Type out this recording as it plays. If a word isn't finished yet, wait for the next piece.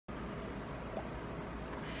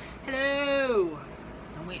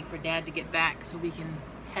waiting for Dad to get back so we can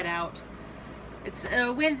head out. It's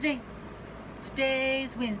Wednesday.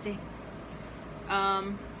 Today's Wednesday.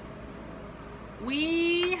 What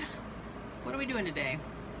are we doing today?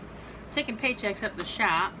 Taking paychecks at the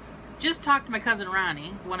shop. Just talked to my cousin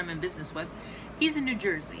Ronnie, the one I'm in business with. He's in New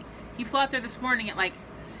Jersey. He flew out there this morning at like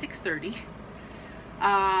 6:30.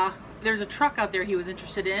 There's a truck out there he was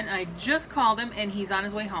interested in, and I just called him, and he's on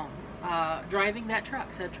his way home, driving that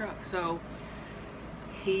truck, said truck. So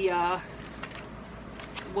he,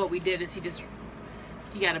 what we did is he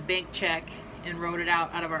got a bank check and wrote it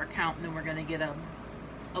out of our account, and then we're gonna get a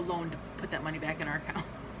loan to put that money back in our account.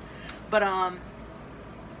 But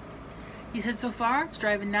he said so far it's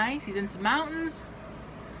driving nice. He's in some mountains.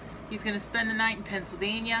 He's gonna spend the night in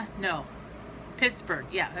Pennsylvania. No, Pittsburgh.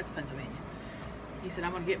 Yeah, that's Pennsylvania. He said,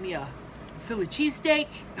 I'm gonna get me a Philly cheesesteak.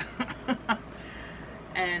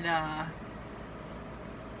 And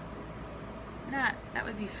that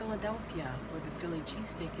would be Philadelphia where the Philly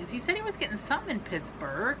cheesesteak is. He said he was getting something in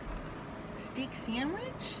Pittsburgh. Steak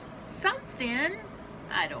sandwich? Something.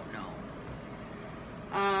 I don't know.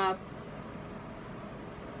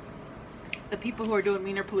 The people who are doing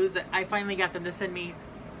Wienerpalooza, I finally got them to send me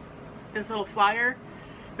this little flyer.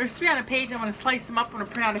 There's 3 on a page. I want to slice them up. I want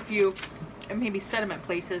to print out a few and maybe set them at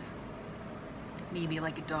places. Maybe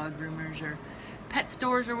like a dog groomers or pet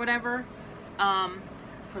stores or whatever, for a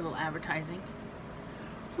little advertising.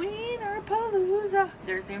 Wienerpalooza.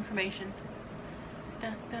 There's the information.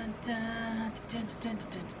 Dun, dun, dun, dun, dun,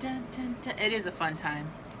 dun, dun, dun, dun. It is a fun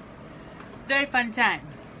time. Very fun time.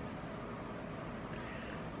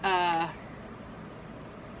 I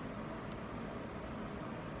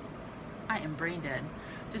am brain dead.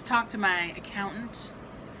 Just talked to my accountant.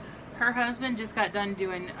 Her husband just got done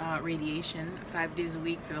doing radiation 5 days a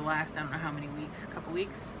week for the last, I don't know how many weeks, couple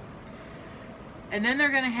weeks. And then they're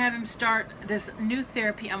going to have him start this new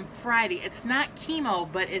therapy on Friday. It's not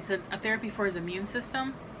chemo, but it's a therapy for his immune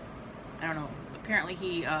system. I don't know. Apparently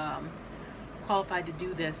he qualified to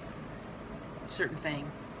do this certain thing.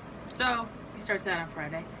 So he starts that on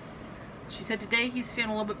Friday. She said today he's feeling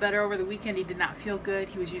a little bit better. Over the weekend he did not feel good.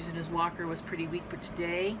 He was using his walker, was pretty weak, but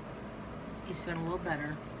today he's feeling a little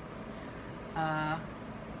better.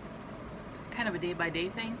 It's kind of a day-by-day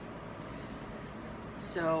thing.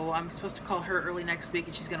 So I'm supposed to call her early next week,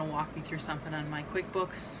 and she's going to walk me through something on my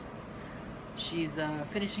QuickBooks. She's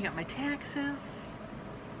finishing up my taxes.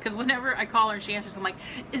 Because whenever I call her and she answers, I'm like,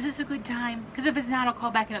 is this a good time? Because if it's not, I'll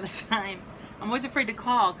call back another time. I'm always afraid to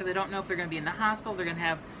call because I don't know if they're going to be in the hospital, if they're going to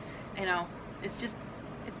have, you know, it's just,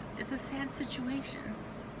 it's a sad situation.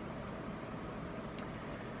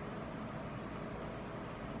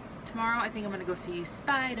 Tomorrow, I think I'm going to go see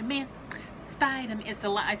Spider-Man. Spider-Man.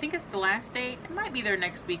 I think it's the last date. It might be there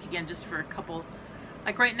next week again, just for a couple.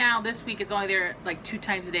 Like right now, this week, it's only there like 2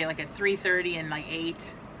 times a day, like at 3:30 and like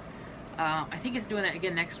 8. I think it's doing that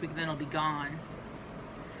again next week, then it'll be gone.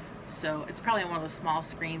 So it's probably on one of those small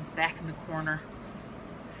screens back in the corner.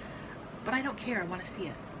 But I don't care. I want to see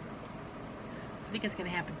it. I think it's going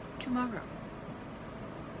to happen tomorrow.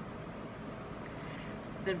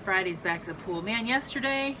 Then Friday's back to the pool. Man,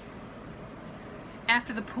 yesterday,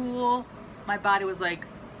 after the pool, my body was like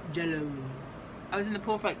jello. I was in the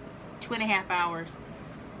pool for like 2.5 hours,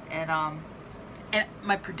 and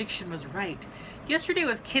my prediction was right. Yesterday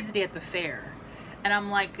was kids' day at the fair, and I'm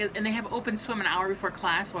like, and they have open swim an hour before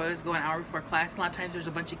class, so I always go an hour before class. A lot of times there's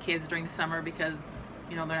a bunch of kids during the summer because,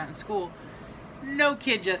 you know, they're not in school. No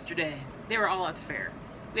kids yesterday. They were all at the fair.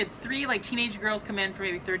 We had 3 like teenage girls come in for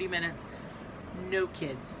maybe 30 minutes. No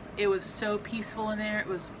kids. It was so peaceful in there. It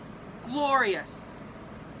was glorious.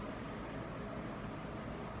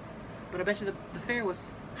 But I bet you the fair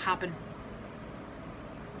was hopping.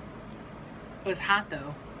 It was hot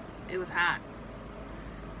though. It was hot.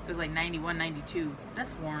 It was like 91, 92.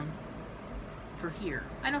 That's warm for here.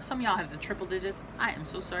 I know some of y'all have the triple digits. I am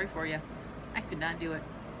so sorry for you. I could not do it.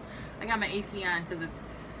 I got my AC on because it's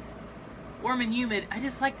warm and humid. I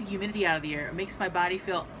just like the humidity out of the air. It makes my body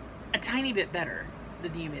feel a tiny bit better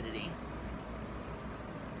than the humidity.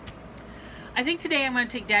 I think today I'm going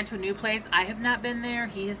to take Dad to a new place. I have not been there.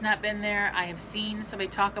 He has not been there. I have seen somebody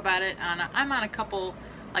talk about it. I'm on a couple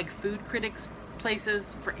like food critics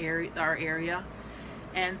places for our area.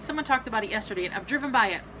 And someone talked about it yesterday, and I've driven by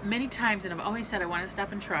it many times, and I've always said I want to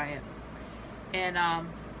stop and try it. And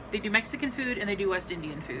they do Mexican food and they do West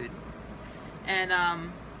Indian food. And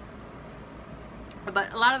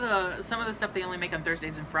but a lot of some of the stuff they only make on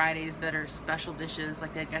Thursdays and Fridays that are special dishes,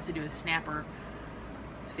 like they guess they do a snapper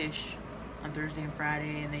fish on Thursday and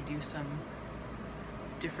Friday, and they do some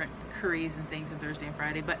different curries and things on Thursday and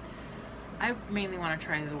Friday. But I mainly want to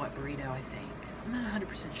try the what burrito, I think. I'm not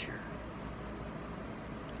 100% sure.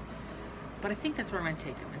 But I think that's where I'm going to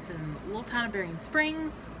take them. It's in the little town of Berrien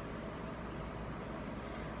Springs.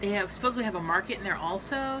 They supposedly have a market in there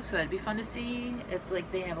also, so that'd be fun to see. It's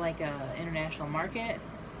like they have like a international market.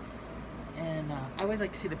 And I always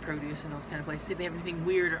like to see the produce in those kind of places, see if they have anything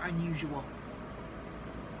weird or unusual.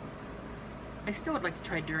 I still would like to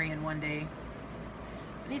try durian one day.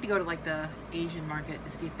 I need to go to like the Asian market to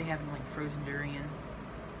see if they have any like frozen durian.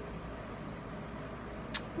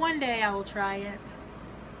 One day I will try it.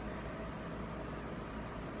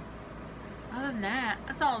 Other than that,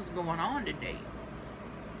 that's all that's going on today.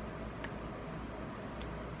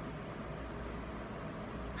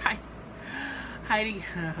 Hi, Heidi.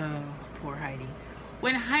 Oh, poor Heidi.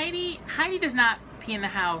 When Heidi does not pee in the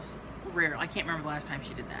house, rare. I can't remember the last time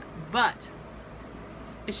she did that. But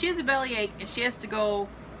if she has a bellyache and she has to go,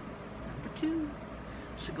 number 2,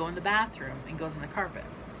 she'll go in the bathroom and goes on the carpet.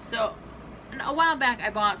 So a while back I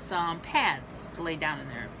bought some pads to lay down in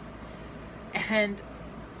there. And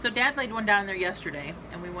so Dad laid one down in there yesterday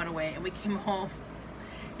and we went away and we came home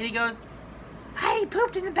and he goes, Heidi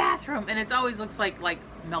pooped in the bathroom. And it always looks like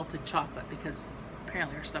melted chocolate because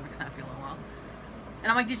apparently her stomach's not feeling well.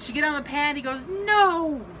 And I'm like, did she get on the pad? He goes,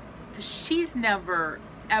 no, because she's never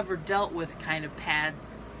ever dealt with kind of pads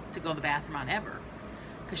to go to the bathroom on ever,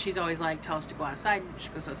 because she's always like, tell us to go outside, and she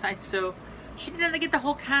goes outside. So she didn't get the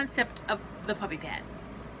whole concept of the puppy pad.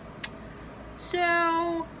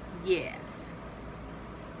 So yes,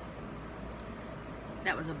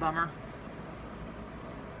 that was a bummer.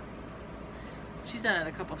 She's done it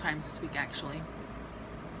a couple times this week actually,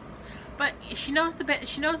 but she knows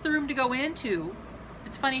the room to go into.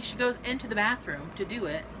 It's funny, she goes into the bathroom to do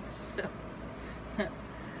it. So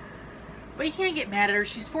but you can't get mad at her.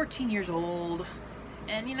 She's 14 years old.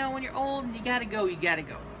 And you know, when you're old and you gotta go, you gotta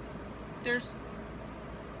go.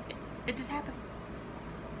 It just happens.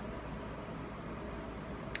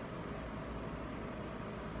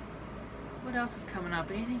 What else is coming up?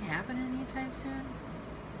 Anything happening anytime soon?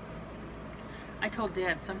 I told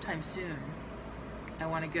Dad sometime soon I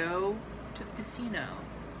want to go to the casino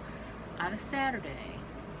on a Saturday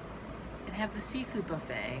and have the seafood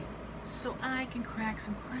buffet so I can crack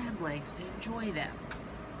some crab legs and enjoy them.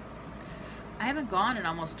 I haven't gone in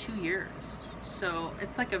almost 2 years, so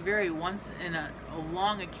it's like a very once in a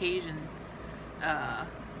long occasion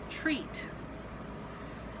treat.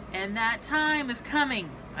 And that time is coming,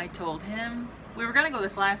 I told him. We were gonna go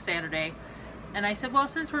this last Saturday, and I said, well,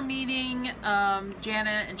 since we're meeting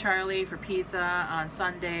Janet and Charlie for pizza on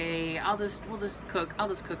Sunday, I'll just cook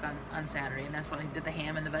on Saturday, and that's when I did the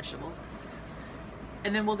ham and the vegetables.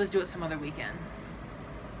 And then we'll just do it some other weekend.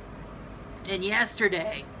 And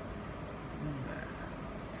yesterday,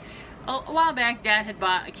 a while back, Dad had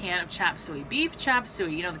bought a can of chop suey, beef chop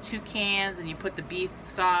suey. You know, the 2 cans, and you put the beef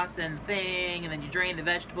sauce in the thing, and then you drain the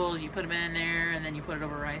vegetables, you put them in there, and then you put it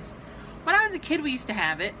over rice. When I was a kid, we used to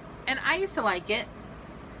have it, and I used to like it.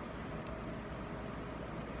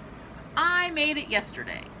 I made it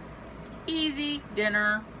yesterday. Easy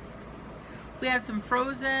dinner. We had some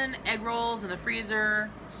frozen egg rolls in the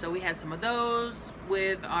freezer, so we had some of those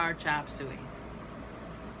with our chop suey.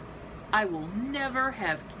 I will never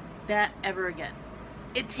have that ever again.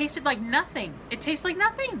 It tasted like nothing. It tastes like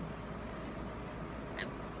nothing.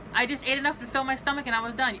 I just ate enough to fill my stomach and I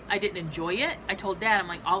was done. I didn't enjoy it. I told Dad, I'm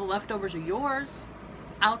like, all the leftovers are yours.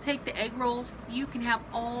 I'll take the egg rolls. You can have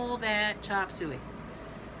all that chop suey.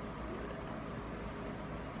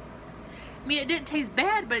 I mean, it didn't taste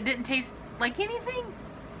bad, but it didn't taste like anything.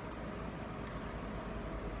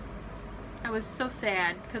 I was so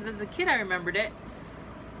sad because as a kid I remembered it.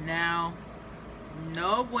 Now,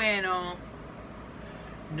 no bueno.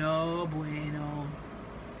 No bueno.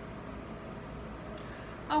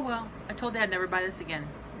 Oh well, I told Dad never buy this again.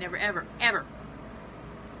 Never, ever, ever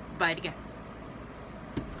buy it again.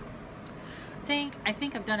 I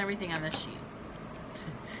think I've done everything on this sheet.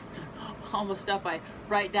 All the stuff I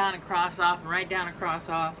write down and cross off and write down and cross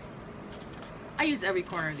off. I use every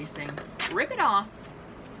corner of these things. Rip it off.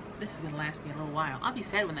 This is gonna last me a little while. I'll be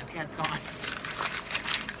sad when that pad's gone.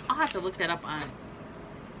 I'll have to look that up on,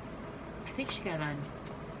 I think she got it on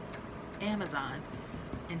Amazon,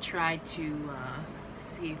 and try to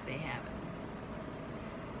see if they have it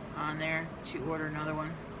on there to order another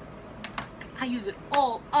one. Because I use it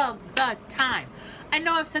all of the time. I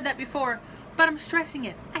know I've said that before, but I'm stressing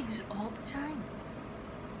it. I use it all the time.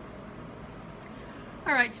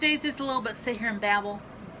 Alright, today's just a little bit sit here and babble.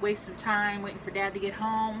 Waste some time waiting for Dad to get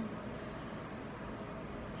home.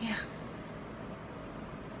 Yeah.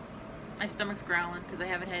 My stomach's growling because I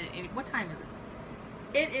haven't had any. What time is it?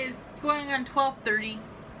 It is going on 12:30,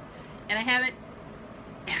 and I haven't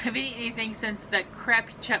I haven't eaten anything since that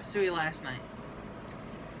crappy chop suey last night.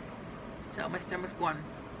 So my stomach's going.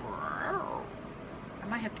 I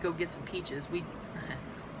might have to go get some peaches.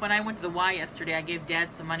 When I went to the Y yesterday, I gave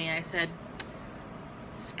Dad some money. And I said,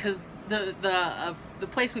 because the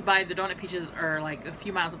place we buy the donut peaches are like a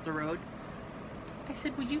few miles up the road. I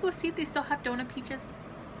said, would you go see if they still have donut peaches?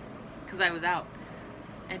 Because I was out.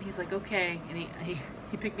 And he's like, okay. And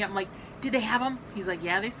he picked me up. I'm like, did they have them? He's like,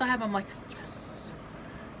 yeah, they still have them. I'm like, yes.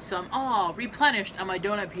 So I'm all replenished on my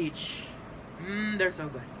donut peach. They're so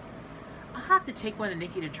good. I'll have to take one to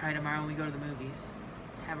Nikki to try tomorrow when we go to the movies.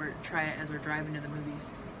 Have her try it as we're driving to the movies.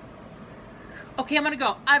 Okay, I'm gonna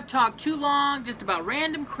go. I've talked too long just about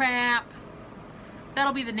random crap.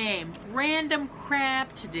 That'll be the name. Random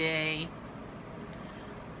crap today.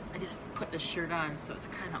 I just put this shirt on so it's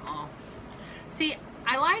kind of all. See,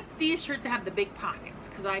 I like these shirts to have the big pockets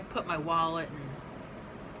because I put my wallet and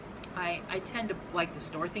I tend to like to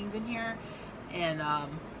store things in here. And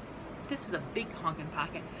this is a big honking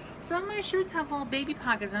pocket. Some of my shirts have little baby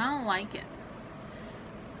pockets and I don't like it.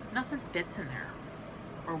 Nothing fits in there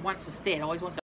or wants to stay. It always wants to